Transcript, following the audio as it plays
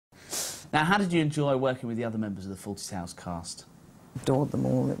Now, how did you enjoy working with the other members of the Fawlty Towers cast? Adored them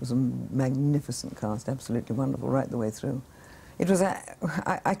all. It was a magnificent cast, absolutely wonderful, right the way through. It was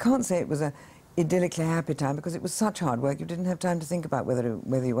I can't say it was a idyllically happy time, because it was such hard work. You didn't have time to think about whether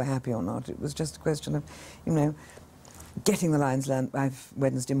you were happy or not. It was just a question of, you know, getting the lines learnt by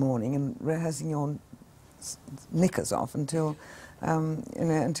Wednesday morning and rehearsing your knickers off until, you know,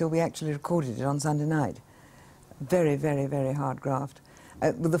 until we actually recorded it on Sunday night. Very, very, very hard graft.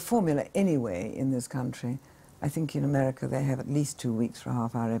 With the formula anyway in this country, I think in America they have at least 2 weeks for a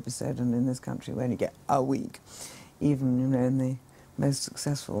half-hour episode, and in this country we only get a week, even, you know, in the most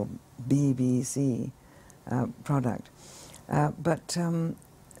successful BBC product. But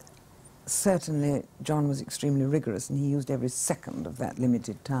certainly John was extremely rigorous, and he used every second of that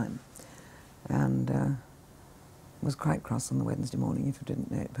limited time, and was quite cross on the Wednesday morning if you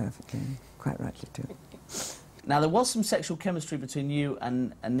didn't know it perfectly, quite rightly too. Now, there was some sexual chemistry between you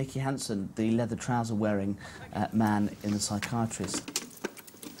and Nicky Hansen, the leather trouser-wearing man in The Psychiatrist.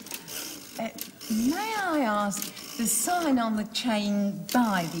 May I ask, the sign on the chain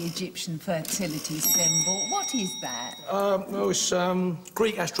by the Egyptian fertility symbol, what is that? No, it's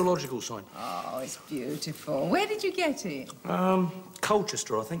Greek astrological sign. Oh, it's beautiful. Where did you get it?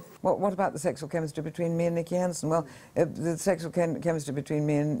 Colchester, I think. What about the sexual chemistry between me and Nicky Hansen? Well, the sexual chemistry between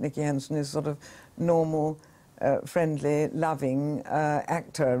me and Nicky Hansen is sort of normal, friendly, loving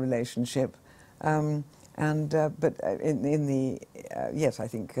actor relationship. But in the yes, I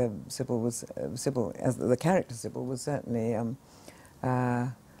think Sybil, as the character Sybil, was certainly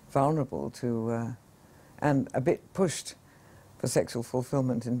vulnerable to and a bit pushed for sexual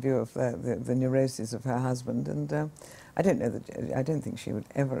fulfillment in view of the neuroses of her husband. And I don't think she would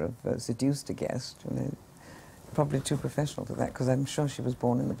ever have seduced a guest. You know, probably too professional for that, because I'm sure she was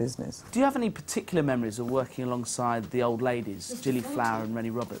born in the business. Do you have any particular memories of working alongside the old ladies, Gilly Flower and Rennie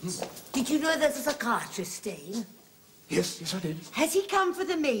Roberts? Did you know there's a psychiatrist staying? Yes, I did. Has he come for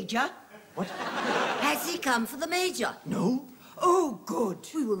the Major? What? Has he come for the Major? No. Oh, good.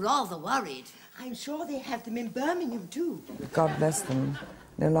 We were rather worried. I'm sure they have them in Birmingham, too. God bless them.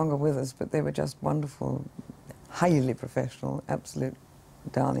 No longer with us, but they were just wonderful, highly professional, absolute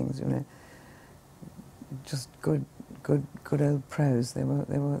darlings, you know. Just good old pros. They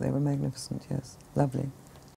were magnificent. Yes, lovely.